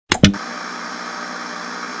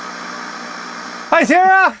Hi,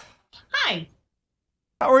 Tara. Hi.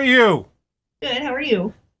 How are you? Good. How are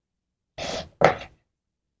you?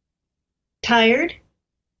 Tired?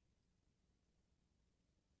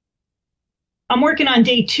 I'm working on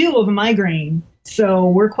day 2 of a migraine, so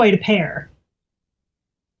we're quite a pair.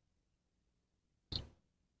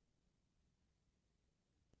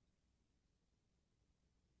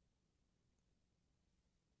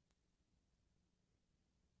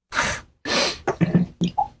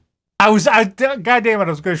 God damn it, I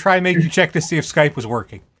was going to try and make you check to see if Skype was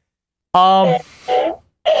working. No!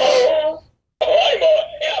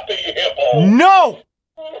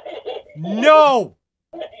 No!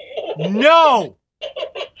 No!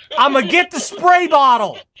 I'm gonna get the spray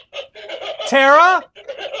bottle! Tara?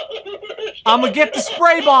 I'm gonna get the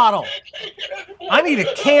spray bottle! I need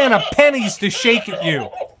a can of pennies to shake at you.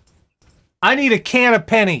 I need a can of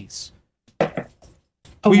pennies. A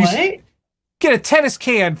what? Get a tennis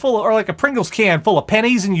can full of, or like a Pringles can full of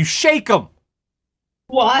pennies and you shake them.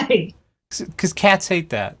 Why? Because cats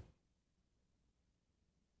hate that.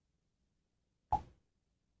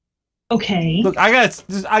 Okay. Look, I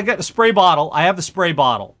got the spray bottle. I have the spray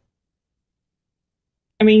bottle.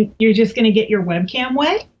 I mean, you're just going to get your webcam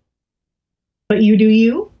wet? But you do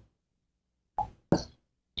you?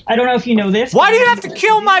 I don't know if you know this. Why do you have to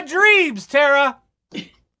kill my dreams, Tara?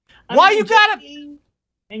 Why you gotta...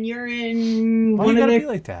 And you're in Why one you of gotta the, be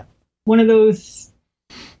like that? one of those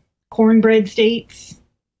cornbread states.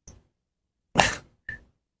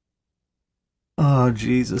 Oh,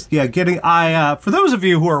 Jesus. Yeah, for those of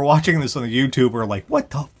you who are watching this on the YouTube are like, what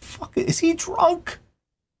the fuck? Is he drunk?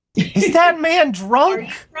 Is that man drunk? Are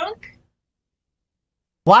you drunk?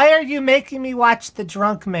 Why are you making me watch the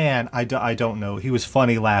drunk man? I don't know. He was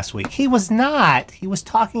funny last week. He was not. He was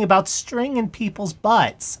talking about stringing people's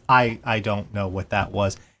butts. I don't know what that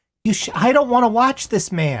was. I don't want to watch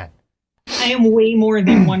this man. I am way more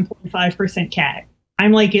than 1.5% cat.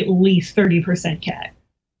 I'm like at least 30% cat.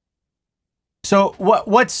 So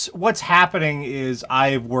what's happening is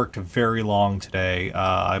I've worked very long today.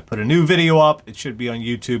 I put a new video up. It should be on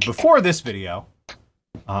YouTube before this video.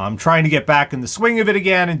 I'm trying to get back in the swing of it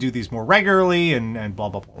again and do these more regularly and blah,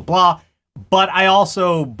 blah, blah, blah. But I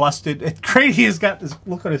also busted... Grady has got this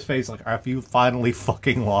look on his face like, have you finally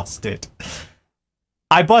fucking lost it?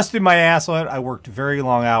 I busted my ass on it. I worked very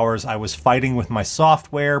long hours. I was fighting with my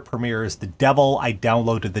software. Premiere is the devil. I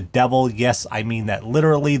downloaded the devil. Yes, I mean that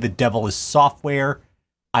literally. The devil is software.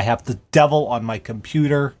 I have the devil on my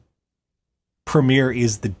computer. Premiere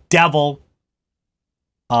is the devil.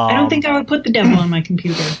 I don't think I would put the devil on my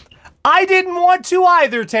computer. I didn't want to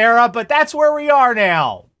either, Tara, but that's where we are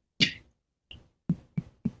now.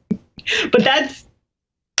 But that's...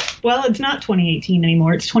 Well, it's not 2018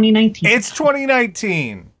 anymore. It's 2019. It's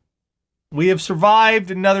 2019. We have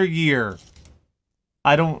survived another year.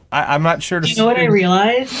 I'm not sure to... You know what I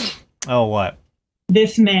realized? Oh, what?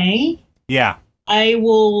 This May, yeah, I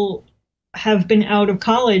will have been out of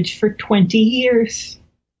college for 20 years.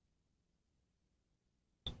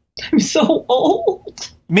 I'm so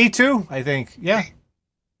old. Me too, I think. Yeah.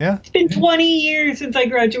 Yeah. It's been 20 years since I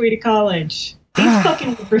graduated college. These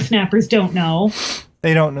fucking whippersnappers don't know.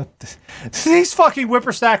 They don't know. These fucking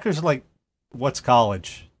whippersnappers are like, what's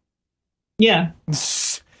college? Yeah.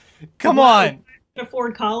 Come on. Could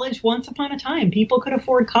afford college once upon a time. People could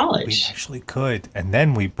afford college. We actually could. And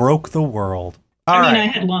then we broke the world. I mean, I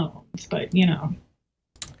had loans, but you know.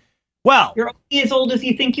 Well. You're only as old as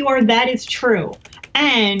you think you are. That is true.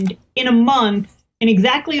 And in a month, in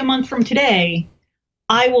exactly a month from today,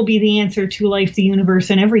 I will be the answer to life, the universe,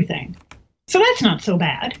 and everything. So that's not so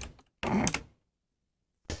bad.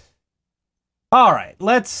 All right,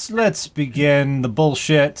 let's begin the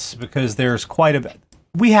bullshit because there's quite a bit.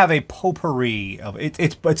 We have a potpourri of it.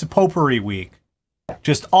 It's a potpourri week,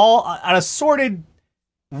 just all an assorted,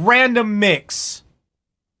 random mix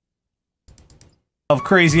of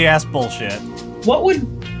crazy ass bullshit.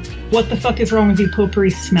 What the fuck is wrong with you potpourri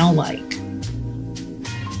smell like?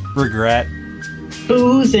 Regret.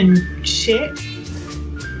 Booze and shit.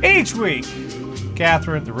 Each week,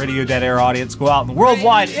 Catherine, the Radio Dead Air audience, go out in the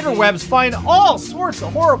worldwide interwebs, find all sorts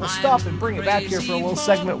of horrible stuff, and bring it back here for a little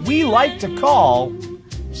segment we like to call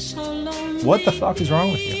What the Fuck Is Wrong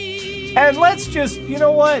With You? And let's just, you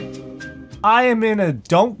know what? I am in a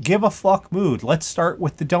don't give a fuck mood. Let's start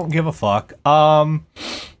with the don't give a fuck.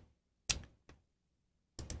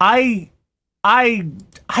 I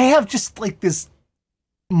have just like this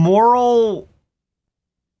moral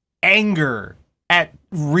anger at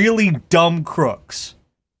really dumb crooks.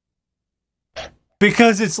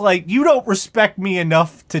 Because it's like, you don't respect me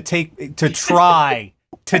enough to try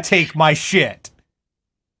to take my shit.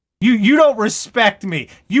 You don't respect me.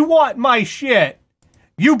 You want my shit.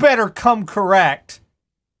 You better come correct.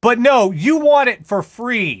 But no, you want it for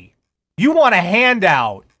free. You want a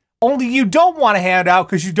handout. Only you don't want a handout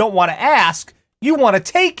because you don't want to ask. You want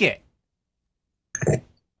to take it.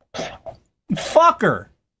 Fucker.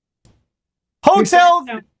 Hotel...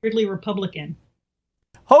 Weirdly Republican.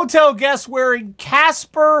 Hotel guest wearing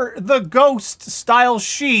Casper the Ghost style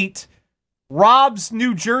sheet robs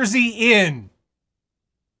New Jersey Inn.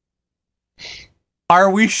 Are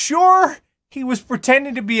we sure he was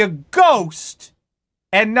pretending to be a ghost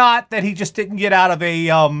and not that he just didn't get out of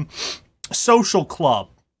a social club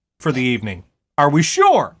for the evening? Are we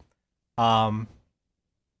sure? I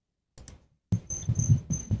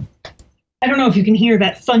don't know if you can hear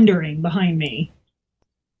that thundering behind me.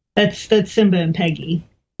 That's Simba and Peggy.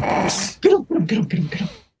 Get up, get up, get up, get up, get up.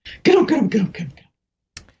 Get up, get up, get up, get up.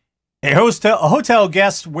 A hotel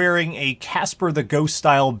guest wearing a Casper the Ghost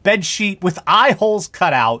style bedsheet with eye holes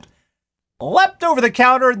cut out leapt over the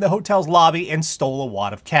counter in the hotel's lobby and stole a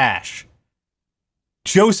wad of cash.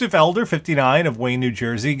 Joseph Elder, 59, of Wayne, New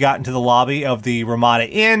Jersey, got into the lobby of the Ramada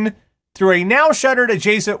Inn through a now shuttered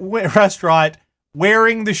adjacent restaurant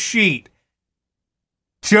wearing the sheet.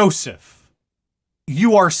 Joseph,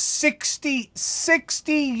 you are 60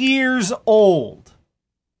 years old.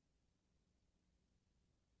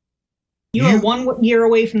 You are 1 year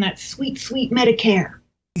away from that sweet, sweet Medicare.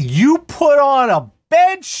 You put on a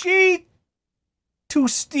bed sheet to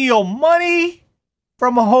steal money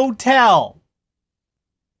from a hotel.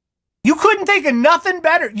 You couldn't think of nothing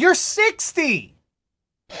better. You're 60.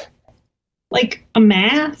 Like a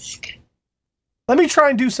mask? Let me try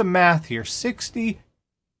and do some math here. 60.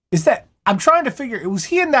 Is that... I'm trying to figure... Was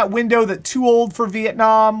he in that window, that too old for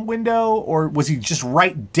Vietnam window? Or was he just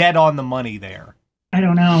right dead on the money there? I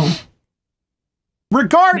don't know.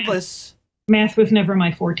 Regardless... Math was never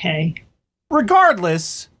my forte.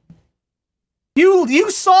 Regardless... You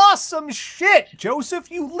saw some shit, Joseph.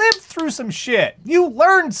 You lived through some shit. You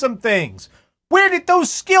learned some things. Where did those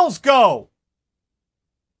skills go?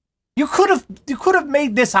 You could have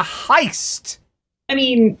made this a heist. I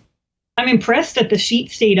mean, I'm impressed that the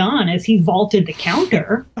sheet stayed on as he vaulted the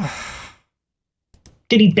counter.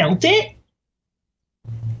 Did he belt it?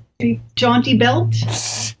 Did he jaunty belt?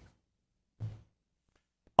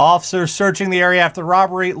 Officers searching the area after the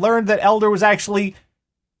robbery learned that Elder was actually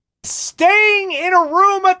staying in a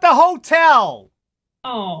room at the hotel.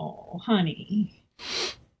 Oh, honey.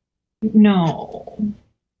 No.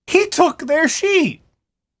 He took their sheet.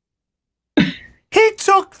 He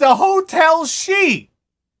took the hotel sheet.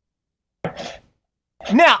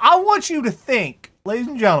 Now, I want you to think, ladies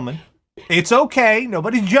and gentlemen, it's okay,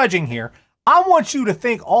 nobody's judging here. I want you to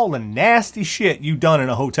think all the nasty shit you've done in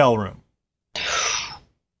a hotel room.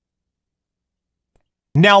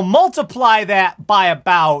 Now, multiply that by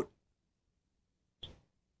about...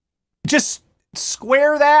 Just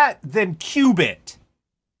square that, then cube it.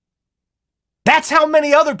 That's how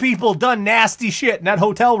many other people done nasty shit in that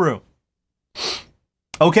hotel room.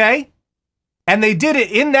 Okay? And they did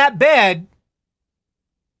it in that bed.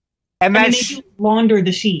 And they do launder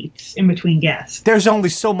the sheets in between guests. There's only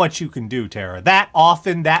so much you can do, Tara. That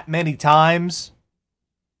often, that many times.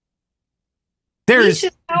 It's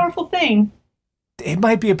just a powerful thing. It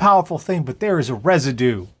might be a powerful thing, but there is a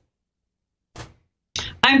residue.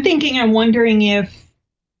 I'm wondering if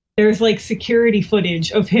there's like security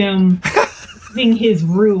footage of him in his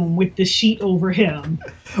room with the sheet over him.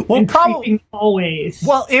 Well, probably always.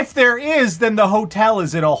 Well, if there is, then the hotel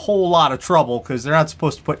is in a whole lot of trouble because they're not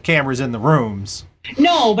supposed to put cameras in the rooms.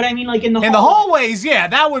 No, but I mean, like in the hallways, yeah,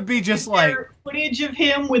 that would be just like footage of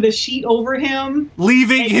him with a sheet over him,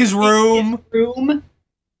 leaving his room.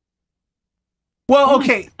 Well,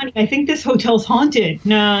 okay. Honey, I think this hotel's haunted.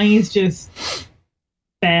 No, he's just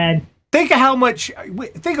bad. Think of how much,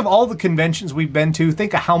 think of all the conventions we've been to.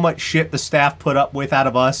 Think of how much shit the staff put up with out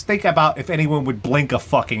of us. Think about if anyone would blink a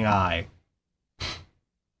fucking eye.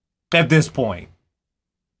 At this point.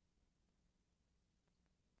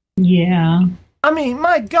 Yeah. I mean,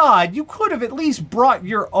 my God, you could have at least brought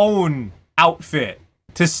your own outfit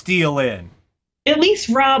to steal in. At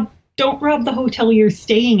least don't rob the hotel you're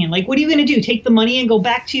staying in. Like, what are you going to do? Take the money and go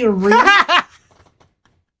back to your room?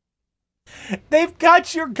 They've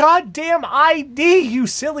got your goddamn ID, you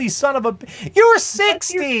silly son of a... You're 60!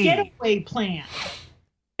 What's your getaway plan?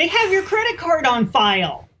 They have your credit card on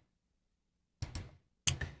file.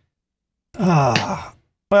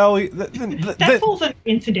 Well, that falls under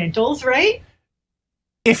incidentals, right?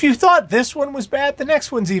 If you thought this one was bad, the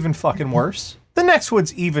next one's even fucking worse. The next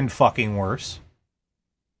one's even fucking worse.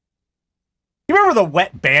 You remember the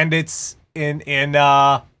wet bandits in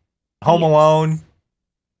Home Alone.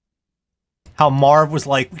 How Marv was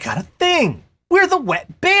like, we got a thing. We're the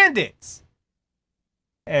Wet Bandits.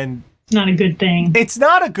 And it's not a good thing. It's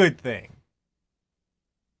not a good thing.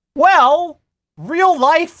 Well, real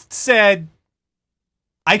life said,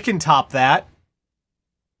 I can top that.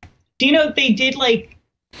 Do you know they did, like,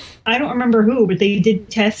 I don't remember who, but they did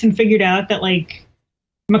tests and figured out that, like,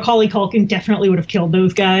 Macaulay Culkin definitely would have killed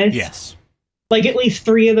those guys. Yes. Like, at least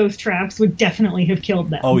 3 of those traps would definitely have killed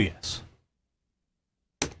them. Oh, yes.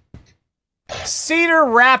 Cedar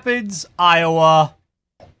Rapids, Iowa.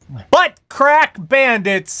 Butt crack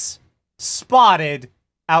bandits spotted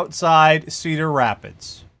outside Cedar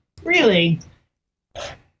Rapids. Really?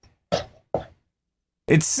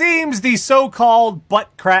 It seems the so-called butt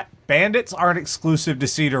crack bandits aren't exclusive to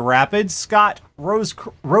Cedar Rapids. Scott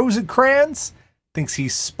Rosencrans thinks he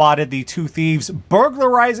spotted the 2 thieves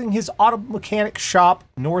burglarizing his auto mechanic shop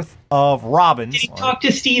north of Robbins. Did he talk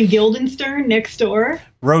to Steve Guildenstern next door?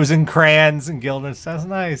 Rosencrans and Guildenstern. That's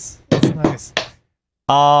nice. That's nice.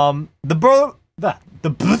 I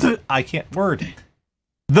can't word.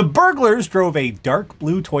 The burglars drove a dark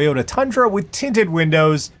blue Toyota Tundra with tinted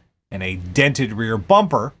windows and a dented rear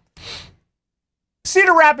bumper.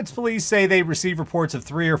 Cedar Rapids police say they received reports of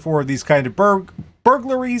 3 or 4 of these kind of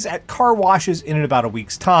burglaries at car washes in about a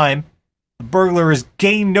week's time. The burglars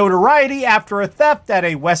gained notoriety after a theft at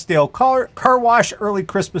a Westdale car wash early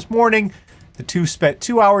Christmas morning. The 2 spent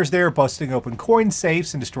 2 hours there busting open coin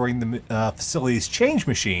safes and destroying the facility's change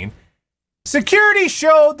machine. Security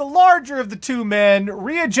showed the larger of the 2 men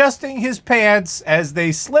readjusting his pants as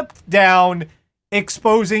they slipped down,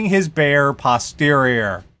 exposing his bare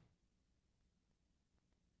posterior.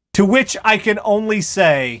 To which I can only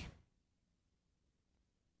say,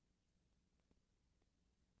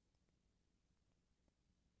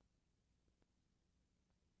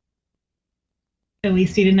 at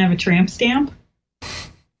least he didn't have a tramp stamp.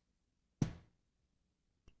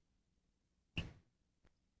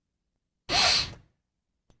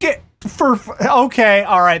 Okay,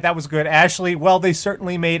 all right, that was good. Ashley, well, they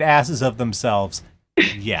certainly made asses of themselves.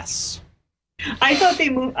 Yes. I thought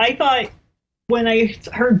when I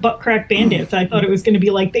heard butt crack bandits, I thought it was going to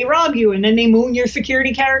be like they rob you and then they moon your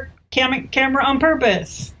security camera on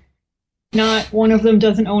purpose. Not one of them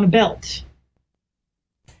doesn't own a belt.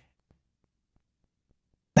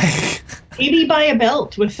 Maybe buy a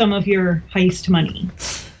belt with some of your heist money.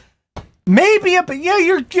 Maybe, but yeah,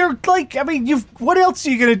 you're like, I mean, what else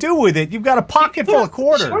are you gonna do with it? You've got a pocket full of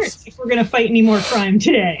quarters. Shorts if we're gonna fight any more crime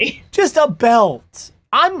today. Just a belt.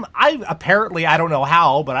 I apparently, I don't know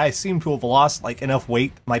how, but I seem to have lost like enough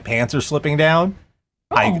weight. My pants are slipping down.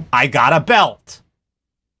 Oh. I got a belt.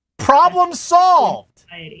 Problem solved.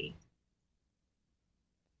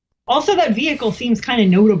 Also, that vehicle seems kind of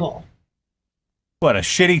notable. What, a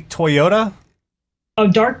shitty Toyota?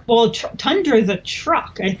 Tundra is a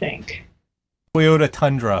truck, I think. Toyota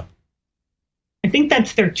Tundra. I think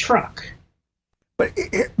that's their truck. But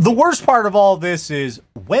the worst part of all this is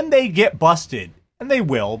when they get busted, and they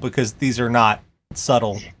will because these are not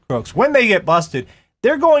subtle crooks. When they get busted,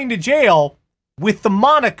 they're going to jail with the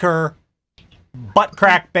moniker Butt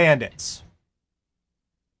Crack Bandits.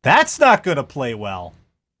 That's not going to play well.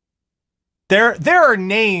 There are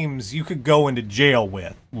names you could go into jail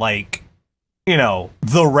with, like, you know,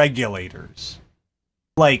 the Regulators.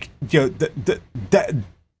 Like, you know,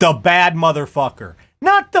 the bad motherfucker.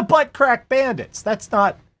 Not the Butt Crack Bandits. That's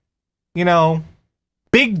not, you know,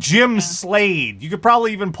 Big Jim Slade. You could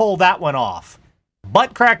probably even pull that one off.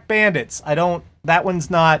 Butt Crack Bandits. That one's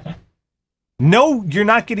not. No, you're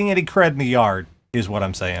not getting any cred in the yard, is what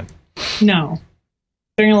I'm saying. No.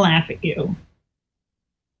 They're going to laugh at you.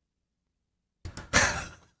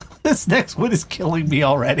 This next one is killing me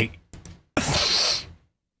already.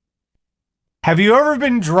 Have you ever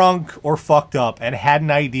been drunk or fucked up and had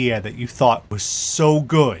an idea that you thought was so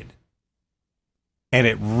good and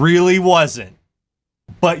it really wasn't,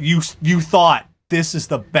 but you thought, this is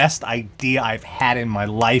the best idea I've had in my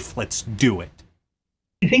life, let's do it?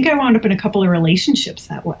 I think I wound up in a couple of relationships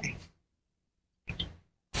that way.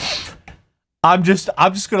 I'm just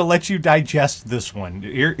gonna let you digest this one.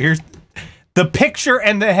 Here's the picture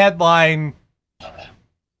and the headline.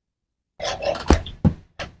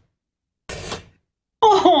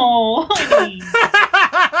 Oh, honey.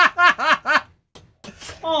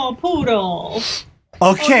 Oh, poodle.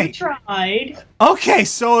 Okay. Oh, you tried. Okay,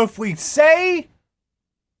 so if we say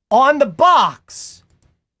on the box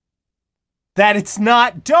that it's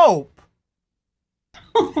not dope,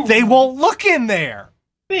 they won't look in there.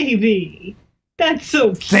 Baby, that's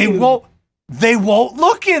so cute. They won't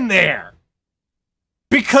look in there.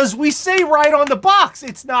 Because we say right on the box,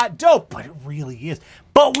 it's not dope, but it really is.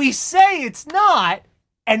 But we say it's not,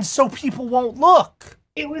 and so people won't look.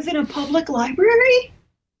 It was in a public library?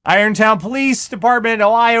 Irontown Police Department in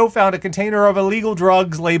Ohio found a container of illegal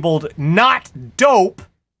drugs labeled not dope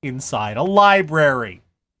inside a library.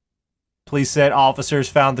 Police said officers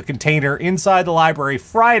found the container inside the library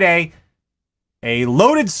Friday. A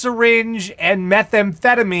loaded syringe and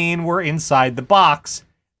methamphetamine were inside the box.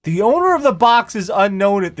 The owner of the box is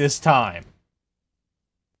unknown at this time.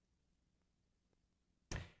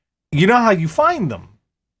 You know how you find them?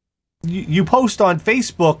 You post on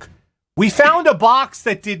Facebook, we found a box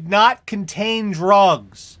that did not contain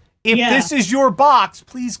drugs. If this is your box,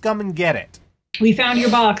 please come and get it. We found your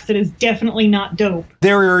box that is definitely not dope.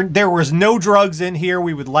 There was no drugs in here.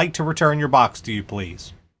 We would like to return your box to you,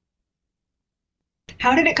 please.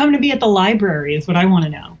 How did it come to be at the library is what I want to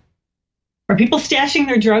know. Are people stashing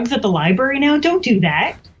their drugs at the library now? Don't do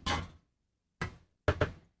that.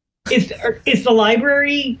 Is the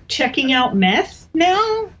library checking out meth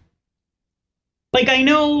now? Like, I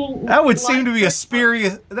know... That would seem to be a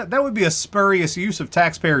spurious... That would be a spurious use of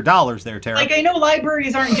taxpayer dollars there, Tara. Like, I know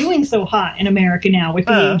libraries aren't doing so hot in America now with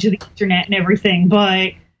the age of the internet and everything,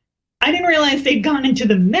 but I didn't realize they'd gone into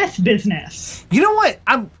the meth business. You know what?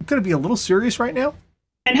 I'm going to be a little serious right now.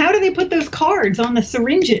 And how do they put those cards on the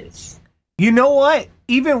syringes? You know what?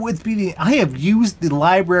 Even with being... I have used the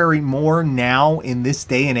library more now in this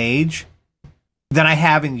day and age than I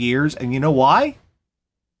have in years, and you know why?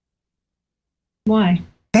 Why?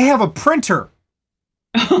 They have a printer.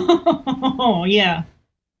 Oh, yeah.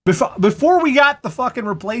 Before we got the fucking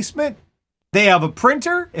replacement, they have a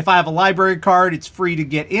printer. If I have a library card, it's free to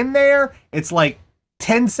get in there. It's like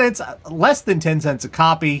 10 cents, less than 10 cents a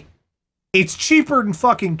copy. It's cheaper than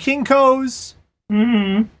fucking Kinko's.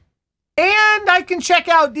 Mm-hmm. And I can check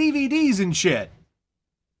out DVDs and shit.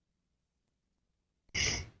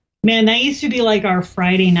 Man, that used to be like our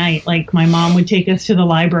Friday night. Like, my mom would take us to the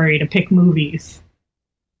library to pick movies.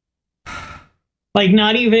 Like,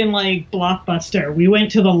 not even like Blockbuster. We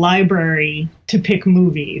went to the library to pick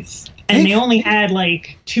movies. And they only had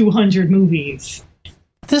like 200 movies.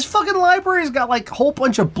 This fucking library's got like a whole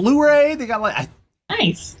bunch of Blu-ray. They got like...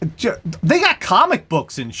 Nice. They got comic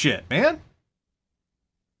books and shit, man.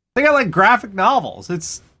 They got like graphic novels.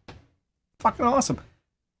 It's fucking awesome.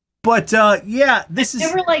 But, yeah, this is...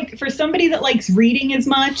 Never like, for somebody that likes reading as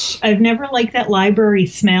much, I've never liked that library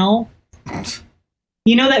smell.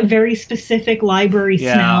 You know, that very specific library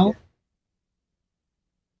smell?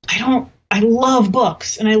 I love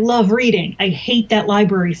books and I love reading. I hate that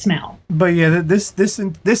library smell. But yeah, this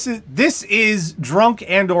is drunk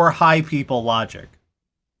and or high people logic.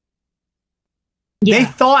 Yeah. They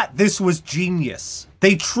thought this was genius.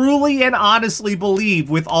 They truly and honestly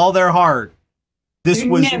believe with all their heart They're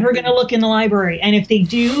never going to look in the library. And if they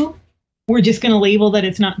do, we're just going to label that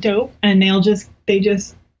it's not dope. And they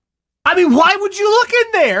just... I mean, why would you look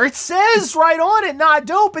in there? It says right on it, not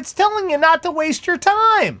dope. It's telling you not to waste your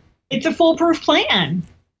time. It's a foolproof plan.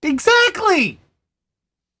 Exactly.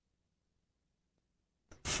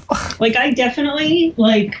 Like, I definitely,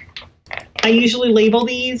 like, I usually label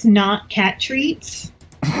these not cat treats.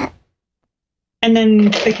 And then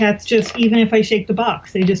the cats just, even if I shake the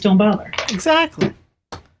box, they just don't bother. Exactly.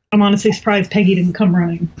 I'm honestly surprised Peggy didn't come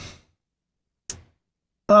running.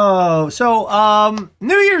 Oh, so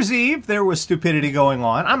New Year's Eve, there was stupidity going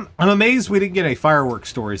on. I'm amazed we didn't get any fireworks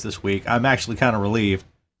stories this week. I'm actually kind of relieved.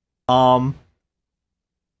 I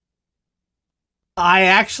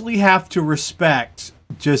actually have to respect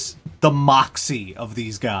just the moxie of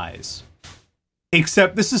these guys.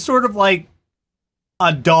 Except this is sort of like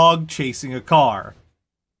a dog chasing a car.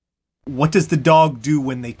 What does the dog do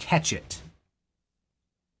when they catch it?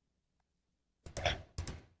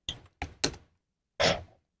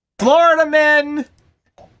 Florida men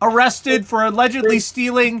arrested for allegedly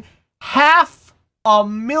stealing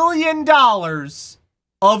 $500,000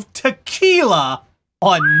 of tequila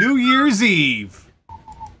on New Year's Eve.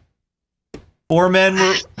 Four men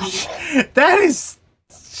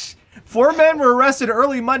were arrested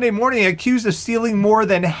early Monday morning accused of stealing more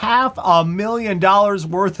than $500,000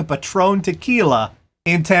 worth of Patron tequila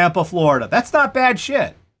in Tampa, Florida. That's not bad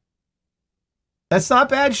shit. That's not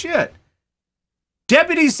bad shit.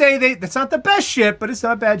 Deputies say that's not the best shit, but it's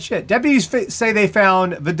not bad shit. Deputies say they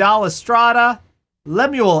found Vidal Estrada,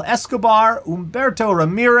 Lemuel Escobar, Humberto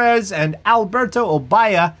Ramirez, and Alberto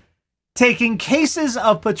Obaya taking cases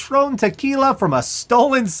of Patron tequila from a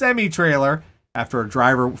stolen semi-trailer after a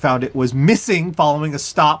driver found it was missing following a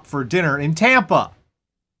stop for dinner in Tampa.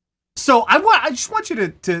 So I just want you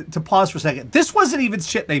to pause for a second. This wasn't even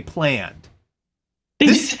shit they planned. They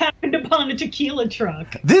just happened upon a tequila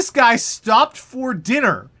truck. This guy stopped for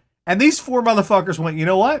dinner, and these four motherfuckers went, you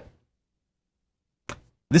know what?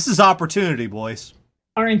 This is opportunity, boys.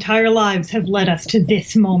 Our entire lives have led us to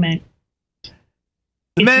this moment.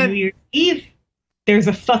 It's New Year's Eve. There's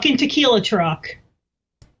a fucking tequila truck.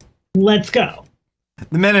 Let's go.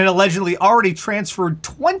 The men had allegedly already transferred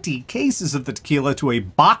 20 cases of the tequila to a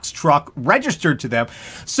box truck registered to them.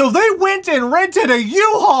 So they went and rented a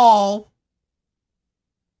U-Haul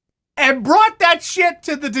and brought that shit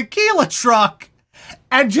to the tequila truck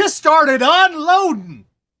and just started unloading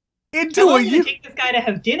into How long did it take this guy to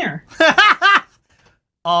have dinner?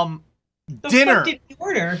 The dinner. fuck did he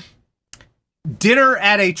order? Dinner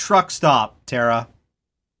at a truck stop, Tara.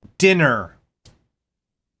 Dinner.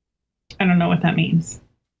 I don't know what that means.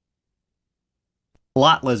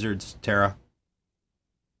 Lot lizards, Tara.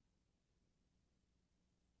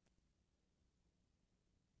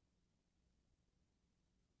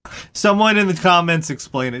 Someone in the comments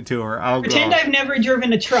explain it to her. Pretend I've never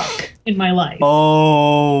driven a truck in my life.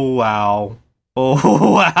 Oh, wow.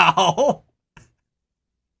 Oh, wow.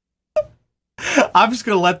 I'm just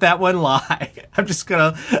going to let that one lie. I'm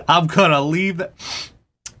going to leave that.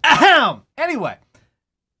 Ahem. Anyway.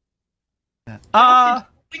 Wouldn't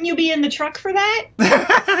you be in the truck for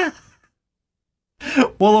that?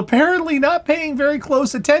 Well, apparently not paying very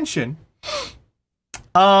close attention.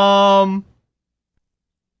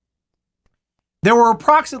 There were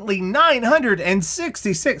approximately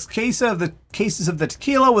 966 cases of the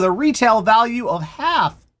tequila with a retail value of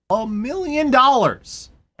 $500,000.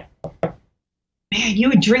 Man, you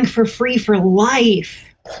would drink for free for life.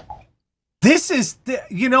 This is,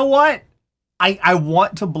 you know what? I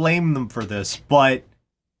want to blame them for this, but...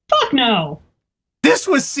 Fuck no. This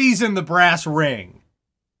was season the brass ring.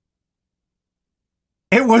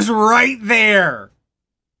 It was right there.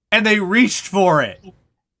 And they reached for it.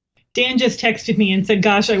 Dan just texted me and said,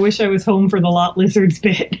 gosh, I wish I was home for the lot lizards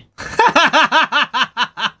bit.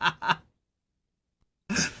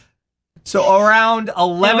 So around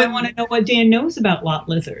 11... Now I want to know what Dan knows about lot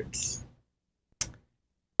lizards.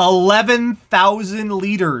 11,000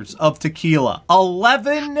 liters of tequila.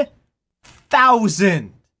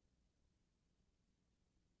 11,000.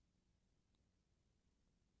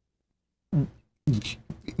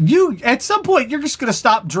 You, at some point, you're just going to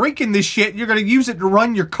stop drinking this shit. You're going to use it to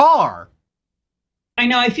run your car. I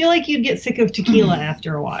know. I feel like you'd get sick of tequila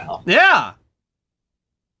after a while. Yeah.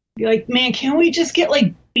 Be like, man, can't we just get,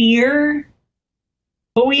 like, beer?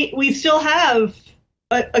 But we still have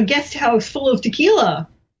a guest house full of tequila.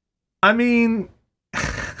 I mean...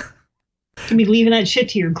 To be leaving that shit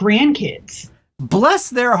to your grandkids. Bless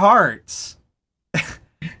their hearts.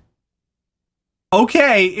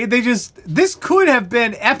 Okay, this could have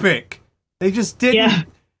been epic. They just didn't. Yeah.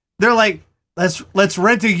 They're like, let's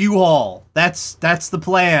rent a U-Haul. That's the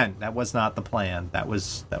plan. That was not the plan. That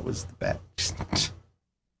was the bet.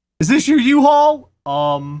 Is this your U-Haul?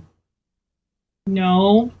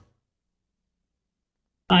 No.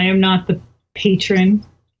 I am not the patron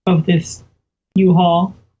of this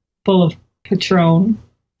U-Haul full of Patron.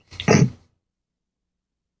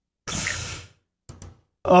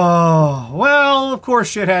 Oh, well, of course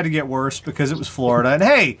shit had to get worse because it was Florida. And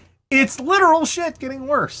hey, it's literal shit getting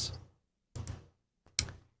worse.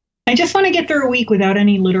 I just want to get through a week without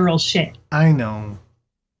any literal shit. I know.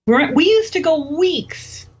 We used to go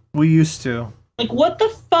weeks. We used to. Like, what the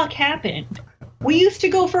fuck happened? We used to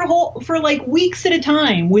go for like weeks at a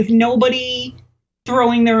time with nobody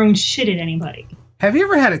throwing their own shit at anybody. Have you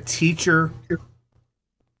ever had a teacher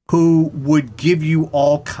who would give you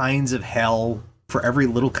all kinds of hell for every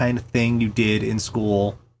little kind of thing you did in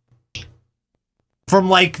school? From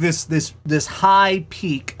like this high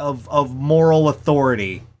peak of moral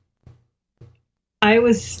authority. I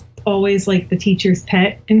was always like the teacher's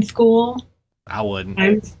pet in school. I wouldn't.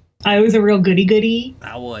 I was a real goody-goody.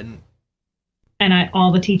 I wouldn't. And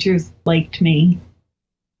all the teachers liked me.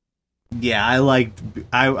 Yeah, I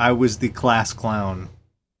was the class clown.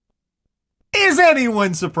 Is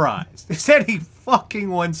anyone surprised? Is any fucking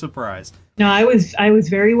one surprised? No, I was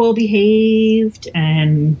very well behaved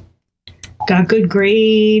and got good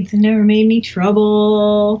grades and never made me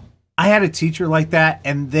trouble. I had a teacher like that,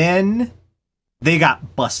 and then they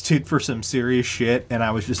got busted for some serious shit, and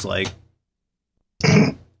I was just like,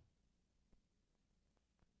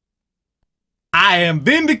 I am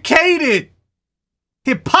vindicated.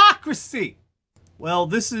 Hypocrisy. Well,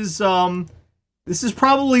 this is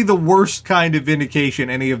probably the worst kind of vindication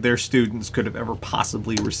any of their students could have ever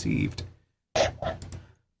possibly received.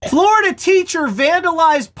 Florida teacher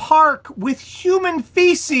vandalized park with human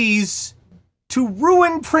feces to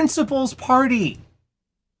ruin principal's party.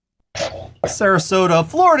 Sarasota,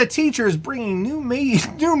 Florida teachers bringing new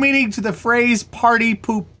meaning to the phrase "party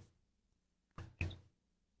poop."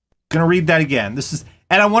 Gonna read that again.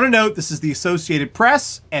 And I want to note this is the Associated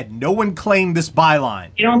Press, and no one claimed this byline.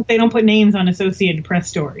 They don't put names on Associated Press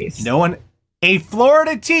stories. No one. A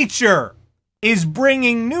Florida teacher is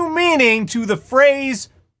bringing new meaning to the phrase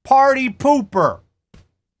 "party pooper."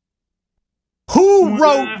 Who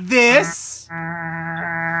wrote this?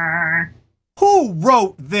 Who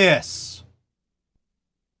wrote this?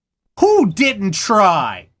 Who didn't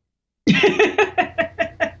try?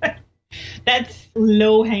 That's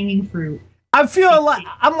low-hanging fruit. I'm feeling like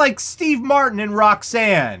I'm like Steve Martin and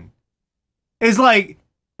Roxanne. It's like,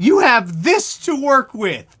 you have this to work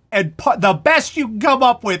with, and the best you can come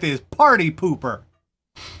up with is "party pooper."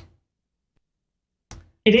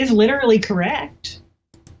 It is literally correct.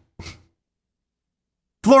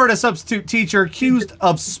 Florida substitute teacher accused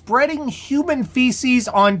of spreading human feces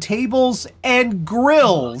on tables and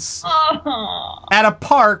grills at a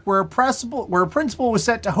park where a principal was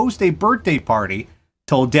set to host a birthday party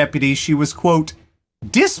told deputies she was, quote,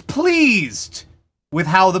 displeased with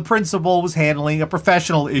how the principal was handling a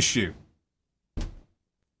professional issue.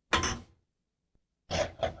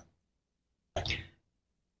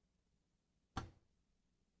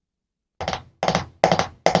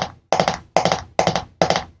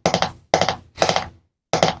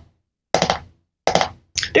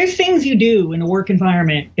 There's things you do in a work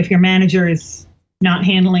environment if your manager is not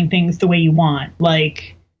handling things the way you want.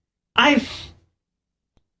 Like, I'm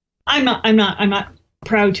not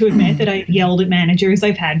proud to admit that I've yelled at managers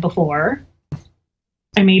I've had before.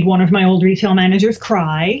 I made one of my old retail managers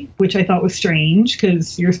cry, which I thought was strange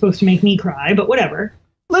because you're supposed to make me cry, but whatever.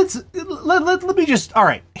 Let me just, all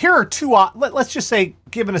right, here are two, let's just say,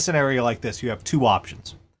 given a scenario like this, you have two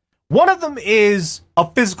options. One of them is a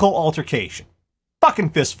physical altercation.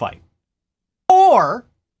 Fucking fist fight. Or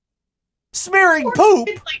smearing poop.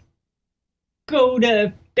 Like, go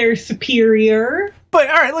to their superior. But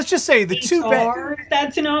all right, let's just say the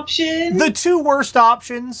that's an option. The two worst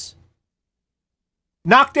options: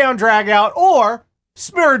 knockdown, drag out, or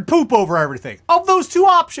smearing poop over everything. Of those two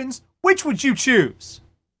options, which would you choose?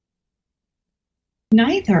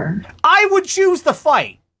 Neither. I would choose the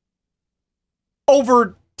fight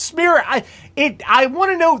over smear. I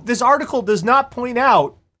want to note this article does not point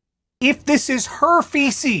out if this is her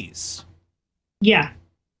feces. Yeah.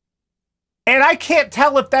 And I can't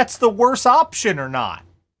tell if that's the worst option or not.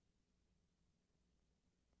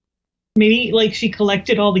 Maybe, like, she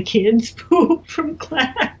collected all the kids' poop from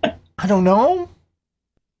class. I don't know.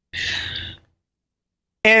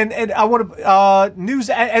 And I want to, news,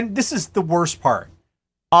 and this is the worst part.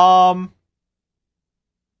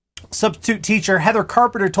 Substitute teacher Heather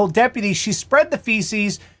Carpenter told deputies she spread the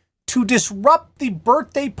feces to disrupt the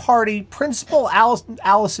birthday party Principal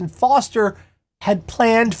Allison Foster had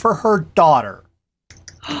planned for her daughter.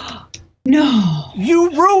 No.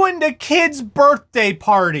 You ruined a kid's birthday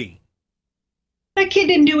party. That kid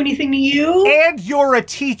didn't do anything to you. And you're a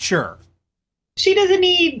teacher. She doesn't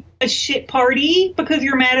need a shit party because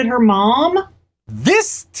you're mad at her mom.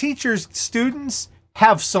 This teacher's students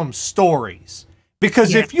have some stories.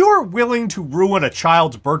 Because if you're willing to ruin a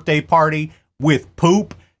child's birthday party with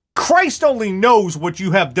poop, Christ only knows what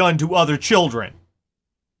you have done to other children.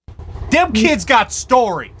 Them kids got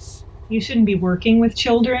stories. You shouldn't be working with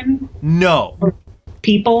children. No. Or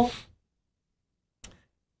people.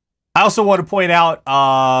 I also want to point out,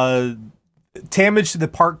 damage to the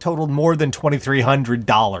park totaled more than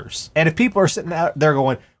 $2,300. And if people are sitting out there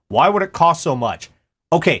going, why would it cost so much?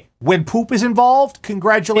 Okay, when poop is involved,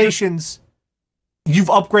 congratulations. You've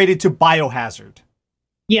upgraded to biohazard.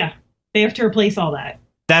 Yeah, they have to replace all that.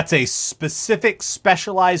 That's a specific,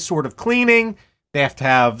 specialized sort of cleaning. They have to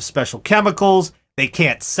have special chemicals. They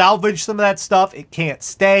can't salvage some of that stuff. It can't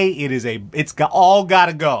stay. It's all got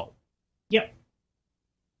to go. Yep.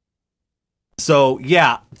 So,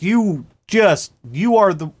 yeah, you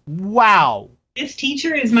are the, wow. This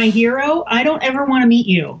teacher is my hero. I don't ever want to meet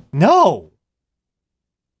you. No.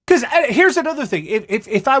 Because here's another thing.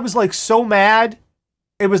 If I was like so mad,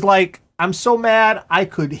 it was like, I'm so mad I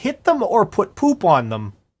could hit them or put poop on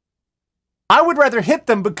them. I would rather hit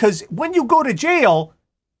them because when you go to jail,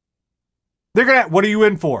 they're going to, what are you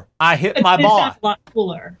in for? I hit my boss. A lot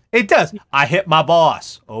cooler. It does. I hit my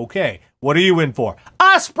boss. Okay. What are you in for?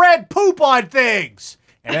 I spread poop on things.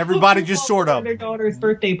 And everybody just sort of their daughter's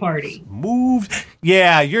birthday party moved.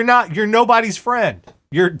 Yeah, you're nobody's friend.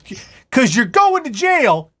 Because you're going to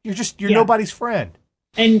jail. You're nobody's friend.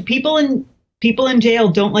 And people in jail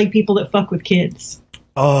don't like people that fuck with kids.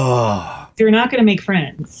 Oh. You're not going to make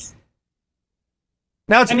friends.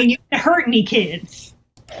 Now it's, I mean, you can hurt any kids,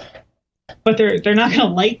 but they're not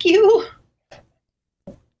gonna like you.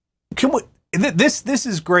 Can we? This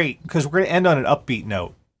is great because we're gonna end on an upbeat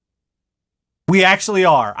note. We actually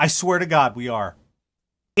are. I swear to God, we are.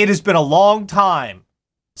 It has been a long time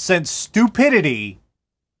since stupidity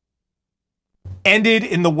ended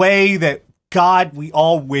in the way that, God, we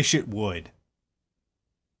all wish it would.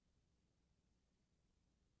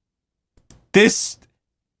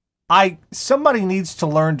 Somebody needs to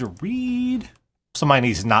learn to read. Somebody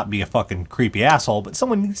needs to not be a fucking creepy asshole, but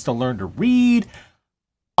someone needs to learn to read.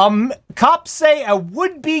 Cops say a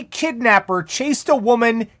would-be kidnapper chased a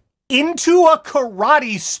woman into a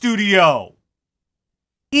karate studio.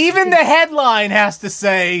 Even the headline has to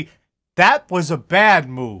say, that was a bad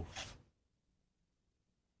move.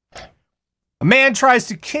 A man tries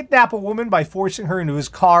to kidnap a woman by forcing her into his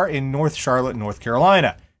car in North Charlotte, North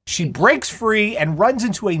Carolina. She breaks free and runs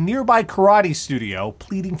into a nearby karate studio,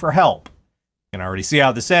 pleading for help. You can already see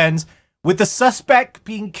how this ends, with the suspect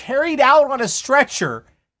being carried out on a stretcher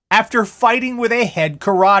after fighting with a head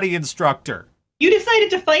karate instructor. You decided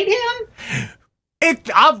to fight him?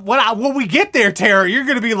 When we get there, Tara, you're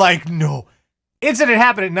going to be like, no. Incident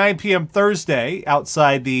happened at 9 p.m. Thursday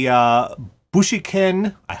outside the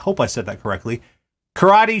Bushiken, I hope I said that correctly,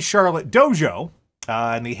 Karate Charlotte Dojo,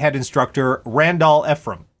 and the head instructor, Randall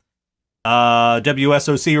Ephraim.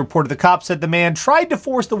 WSOC reported the cops said the man tried to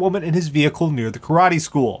force the woman in his vehicle near the karate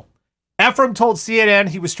school. Ephraim told CNN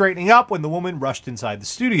he was straightening up when the woman rushed inside the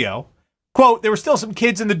studio. Quote, there were still some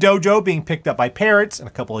kids in the dojo being picked up by parents and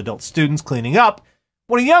a couple adult students cleaning up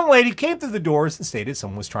when a young lady came through the doors and stated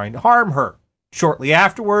someone was trying to harm her. Shortly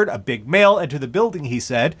afterward, a big male entered the building, he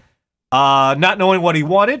said. Not knowing what he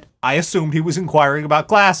wanted, I assumed he was inquiring about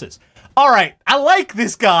classes. All right, I like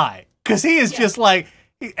this guy because he is just like,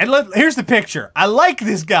 here's the picture. I like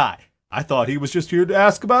this guy. I thought he was just here to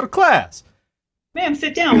ask about a class. Ma'am,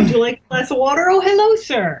 sit down. Would you like a glass of water? Oh, hello,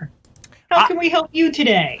 sir. How can we help you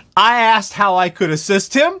today? I asked how I could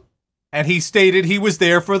assist him, and he stated he was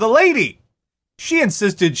there for the lady. She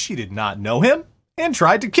insisted she did not know him and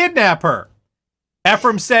tried to kidnap her.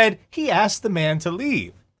 Ephraim said he asked the man to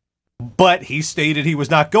leave, but he stated he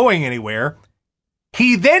was not going anywhere.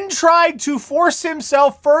 He then tried to force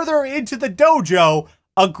himself further into the dojo,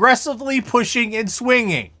 aggressively pushing and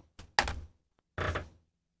swinging.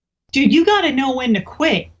 Dude, you gotta know when to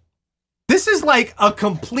quit. This is like a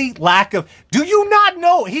complete lack of... Do you not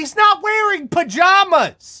know? He's not wearing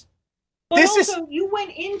pajamas. But this also, you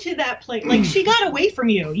went into that place. Like, she got away from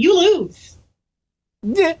you. You lose.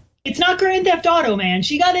 Yeah. It's not Grand Theft Auto, man.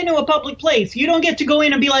 She got into a public place. You don't get to go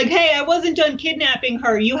in and be like, hey, I wasn't done kidnapping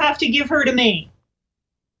her. You have to give her to me.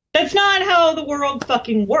 That's not how the world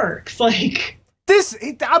fucking works. Like...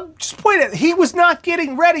 I'm just pointing out, he was not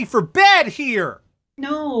getting ready for bed here.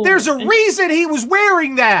 No. There's a reason he was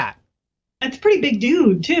wearing that. That's a pretty big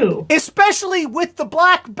dude, too. Especially with the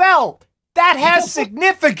black belt. That has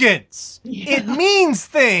significance. Yeah. It means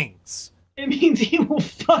things. It means he will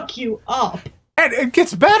fuck you up. And it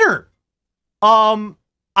gets better.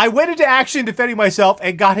 I went into action defending myself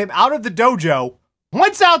and got him out of the dojo.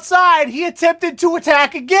 Once outside, he attempted to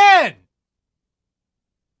attack again.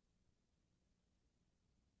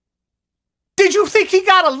 Did you think he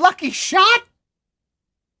got a lucky shot?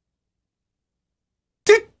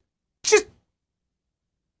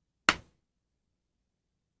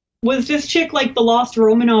 Was this chick like the lost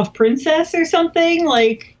Romanov princess or something?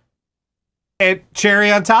 Like, and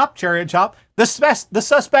cherry on top, the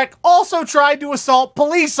suspect also tried to assault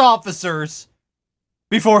police officers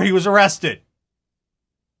before he was arrested.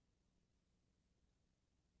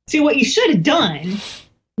 See, what you should have done,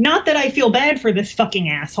 not that I feel bad for this fucking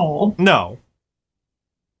asshole. No.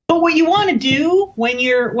 But what you want to do when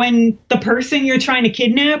the person you're trying to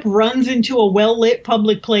kidnap runs into a well-lit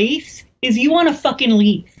public place is you want to fucking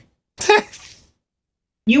leave.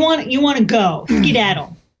 You want to go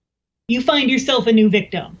skedaddle. You find yourself a new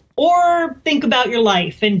victim, or think about your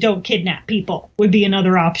life and don't kidnap people would be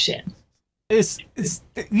another option.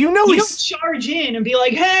 You don't charge in and be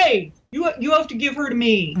like, hey, you have to give her to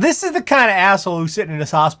me. This is the kind of asshole who's sitting in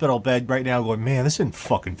his hospital bed right now going, man, this isn't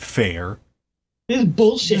fucking fair. This is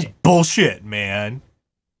bullshit. This is bullshit, man.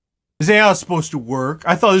 This ain't how it's supposed to work.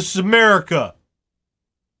 I thought this was America.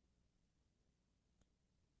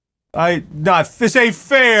 This ain't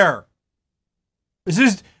fair. This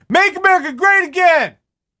is make America great again.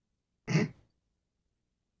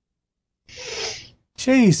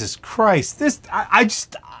 Jesus Christ.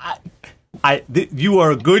 You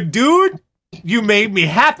are a good dude. You made me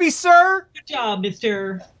happy, sir. Good job,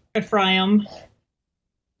 Mr. Ephraim.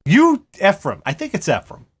 Ephraim. I think it's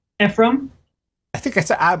Ephraim. Ephraim? I think I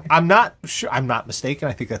said I'm not sure. I'm not mistaken.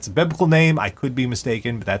 I think that's a biblical name. I could be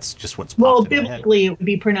mistaken, but that's just what's well, popped in my head. biblically it would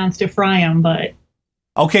be pronounced Ephraim, but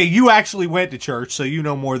okay, you actually went to church, so you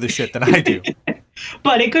know more of the shit than I do.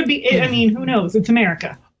 but it could be. I mean, who knows? It's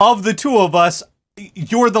America. Of the two of us,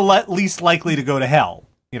 you're the least likely to go to hell.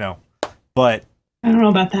 You know, but I don't know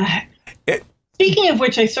about that. Speaking of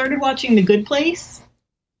which, I started watching The Good Place.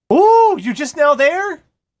 Ooh, you just now there?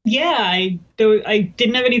 Yeah, I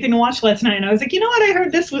didn't have anything to watch last night, and I was like, you know what? I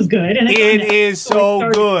heard this was good, and it is so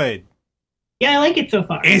good. Yeah, I like it so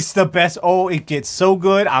far. It's the best. Oh, it gets so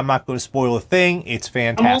good. I'm not going to spoil a thing. It's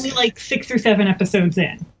fantastic. I'm only like 6 or 7 episodes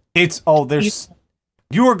in.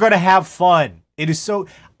 You are going to have fun. It is so.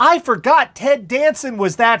 I forgot Ted Danson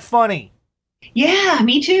was that funny. Yeah,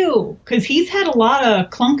 me too. Because he's had a lot of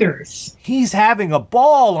clunkers. He's having a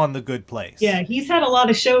ball on The Good Place. Yeah, he's had a lot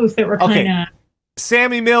of shows that were kind of.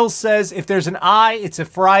 Sammy Mills says, if there's an I, it's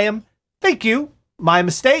Ephraim. Thank you. My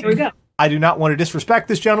mistake. There we go. I do not want to disrespect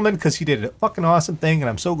this gentleman because he did a fucking awesome thing, and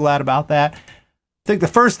I'm so glad about that. I think the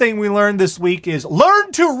first thing we learned this week is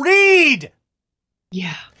learn to read.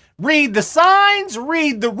 Yeah. Read the signs,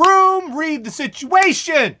 read the room, read the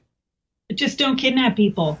situation. Just don't kidnap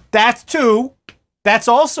people. That's two. That's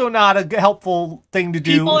also not a helpful thing to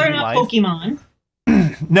do. People are not Pokemon.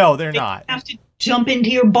 No, they're not. Have to jump into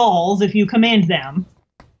your balls if you command them.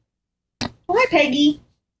 Oh, hi, Peggy.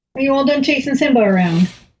 Are you all done chasing Simba around?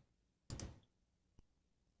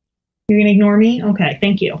 You're going to ignore me? Okay,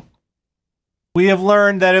 thank you. We have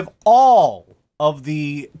learned that of all of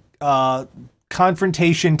the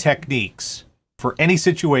confrontation techniques for any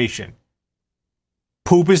situation,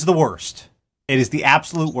 poop is the worst. It is the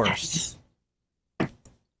absolute worst.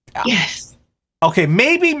 Yes. Okay,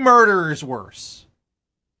 maybe murder is worse.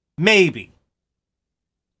 Maybe.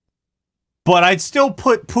 But I'd still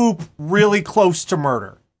put poop really close to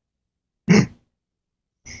murder.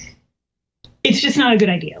 It's just not a good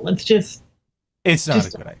idea. It's not a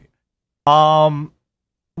good idea.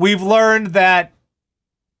 We've learned that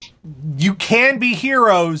you can be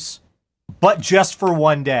heroes, but just for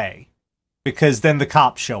one day. Because then the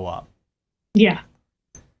cops show up. Yeah.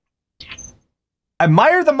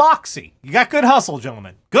 Admire the moxie. You got good hustle,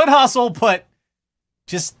 gentlemen. Good hustle, but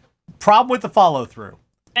just problem with the follow through.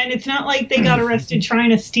 And it's not like they got arrested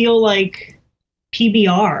trying to steal, like,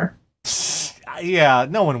 PBR. Yeah,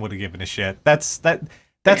 no one would have given a shit. That's the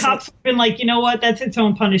cops have been like, you know what? That's its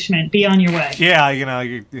own punishment. Be on your way. Yeah, you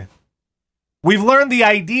know. We've learned the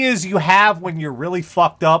ideas you have when you're really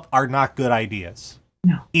fucked up are not good ideas.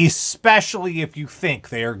 No. Especially if you think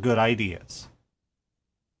they are good ideas.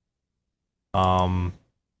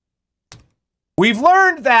 We've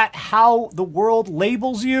learned that how the world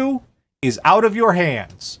labels you is out of your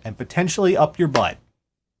hands and potentially up your butt.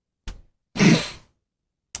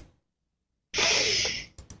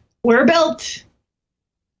 Wear a belt.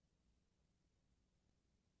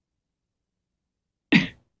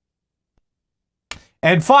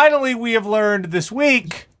 And finally, we have learned this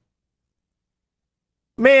week,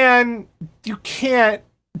 man, you can't,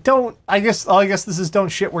 I guess this is don't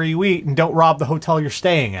shit where you eat and don't rob the hotel you're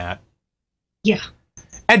staying at. Yeah.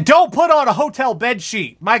 And don't put on a hotel bed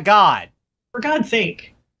sheet. My God. For God's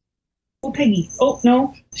sake. Oh, Peggy. Oh,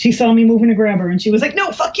 no. She saw me moving to grab her and she was like,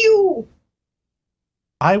 no, fuck you.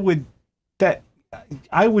 I would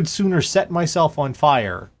sooner set myself on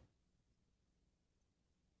fire.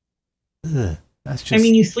 Ugh, that's just. I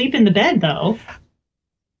mean, you sleep in the bed, though.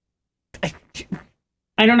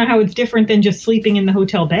 I don't know how it's different than just sleeping in the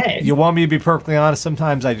hotel bed. You want me to be perfectly honest?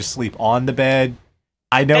 Sometimes I just sleep on the bed.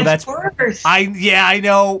 I know that's worse. I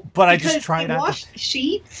know, but because I just try not to wash the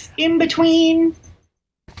sheets in between.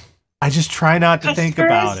 I just try not to think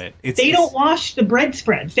about it. They don't wash the bread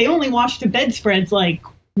spreads. They only wash the bed spreads like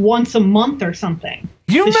once a month or something.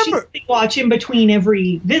 You remember they watch in between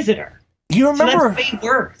every visitor. You remember? So that's way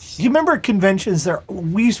worse. You remember at conventions there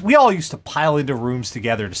we all used to pile into rooms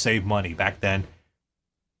together to save money back then.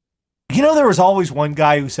 You know, there was always one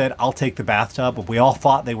guy who said, "I'll take the bathtub," but we all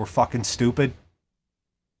thought they were fucking stupid.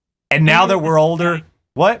 And now that we're older,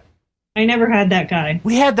 what? I never had that guy.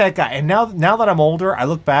 We had that guy, and now that I'm older, I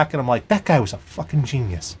look back and I'm like, that guy was a fucking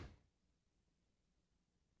genius.